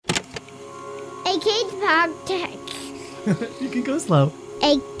A kids podcast. You can go slow.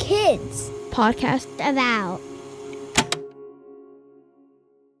 A kids podcast about.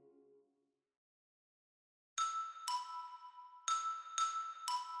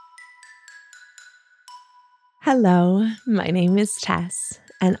 Hello, my name is Tess,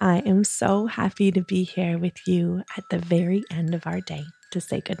 and I am so happy to be here with you at the very end of our day to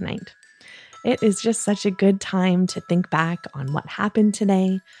say goodnight. It is just such a good time to think back on what happened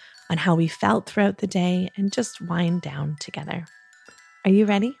today, on how we felt throughout the day, and just wind down together. Are you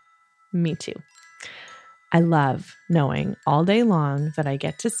ready? Me too. I love knowing all day long that I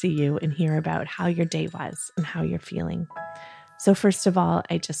get to see you and hear about how your day was and how you're feeling. So first of all,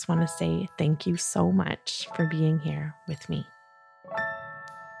 I just want to say thank you so much for being here with me.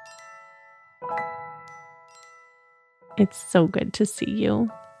 It's so good to see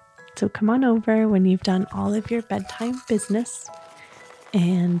you. So come on over when you've done all of your bedtime business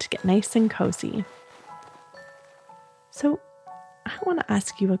and get nice and cozy. So I want to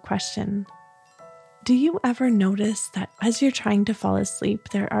ask you a question. Do you ever notice that as you're trying to fall asleep,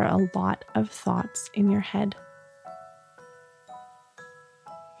 there are a lot of thoughts in your head?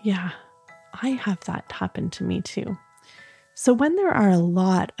 Yeah, I have that happen to me too. So when there are a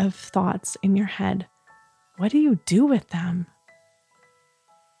lot of thoughts in your head, what do you do with them?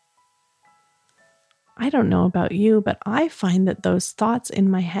 I don't know about you, but I find that those thoughts in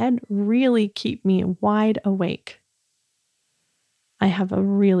my head really keep me wide awake. I have a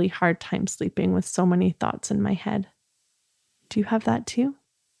really hard time sleeping with so many thoughts in my head. Do you have that too?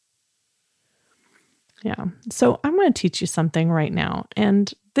 Yeah. So I'm going to teach you something right now,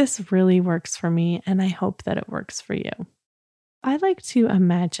 and this really works for me, and I hope that it works for you. I like to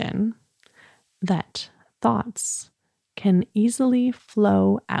imagine that thoughts can easily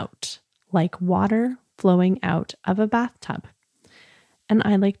flow out like water flowing out of a bathtub. And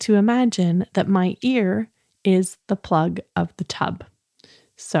I like to imagine that my ear is the plug of the tub.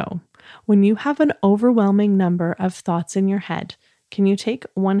 So when you have an overwhelming number of thoughts in your head, can you take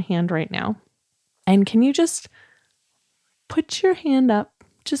one hand right now? And can you just put your hand up,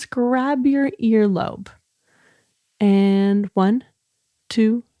 just grab your earlobe. And 1,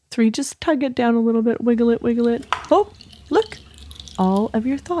 2, 3, just tug it down a little bit, wiggle it, wiggle it. Oh, look, all of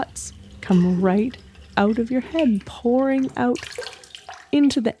your thoughts come right out of your head, pouring out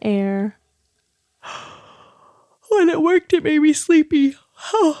into the air. When it worked, it made me sleepy.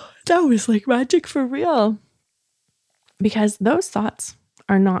 Oh, that was like magic for real. Because those thoughts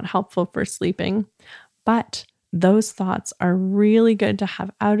are not helpful for sleeping, but those thoughts are really good to have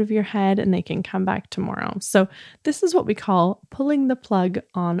out of your head and they can come back tomorrow. So this is what we call pulling the plug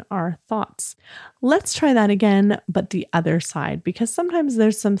on our thoughts. Let's try that again, but the other side, because sometimes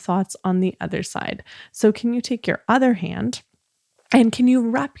there's some thoughts on the other side. So can you take your other hand and can you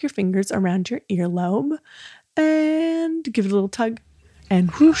wrap your fingers around your earlobe and give it a little tug and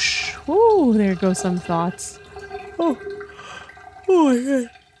whoosh. Oh, there go some thoughts. Oh my God.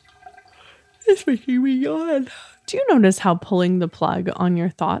 It's making me yawn. Do you notice how pulling the plug on your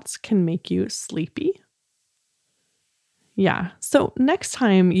thoughts can make you sleepy? Yeah. So next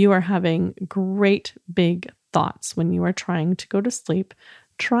time you are having great big thoughts when you are trying to go to sleep,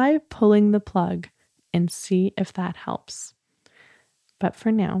 try pulling the plug and see if that helps. But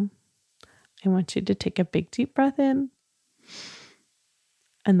for now, I want you to take a big deep breath in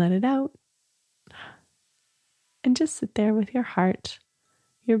and let it out. And just sit there with your heart,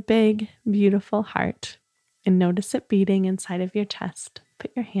 your big, beautiful heart, and notice it beating inside of your chest.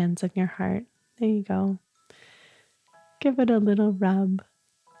 Put your hands on your heart. There you go. Give it a little rub.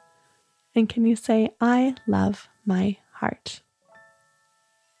 And can you say, I love my heart?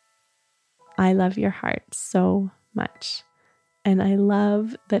 I love your heart so much. And I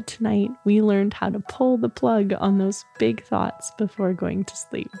love that tonight we learned how to pull the plug on those big thoughts before going to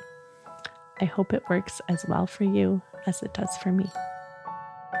sleep. I hope it works as well for you as it does for me.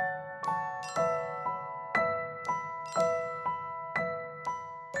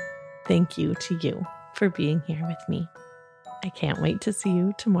 Thank you to you for being here with me. I can't wait to see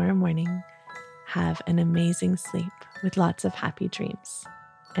you tomorrow morning. Have an amazing sleep with lots of happy dreams.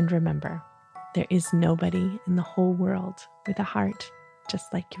 And remember, there is nobody in the whole world with a heart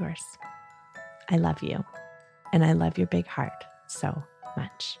just like yours. I love you, and I love your big heart so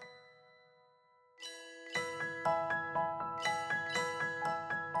much.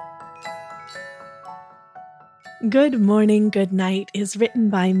 Good Morning, Good Night is written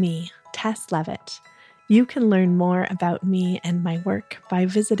by me, Tess Levitt. You can learn more about me and my work by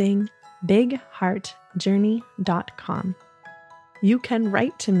visiting bigheartjourney.com. You can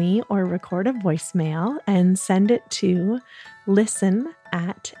write to me or record a voicemail and send it to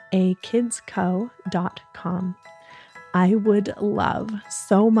listen@akidsco.com. I would love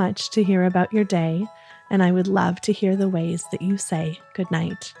so much to hear about your day, and I would love to hear the ways that you say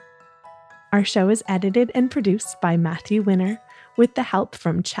goodnight. Our show is edited and produced by Matthew Winner with the help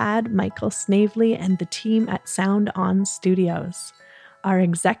from Chad Michael Snavely and the team at Sound On Studios. Our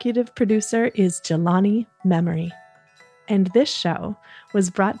executive producer is Jelani Memory. And this show was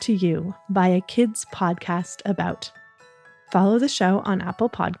brought to you by A Kids Podcast About. Follow the show on Apple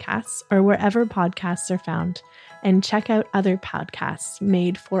Podcasts or wherever podcasts are found, and check out other podcasts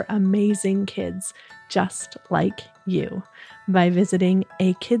made for amazing kids just like you by visiting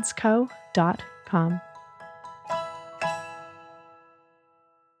akidsco.com.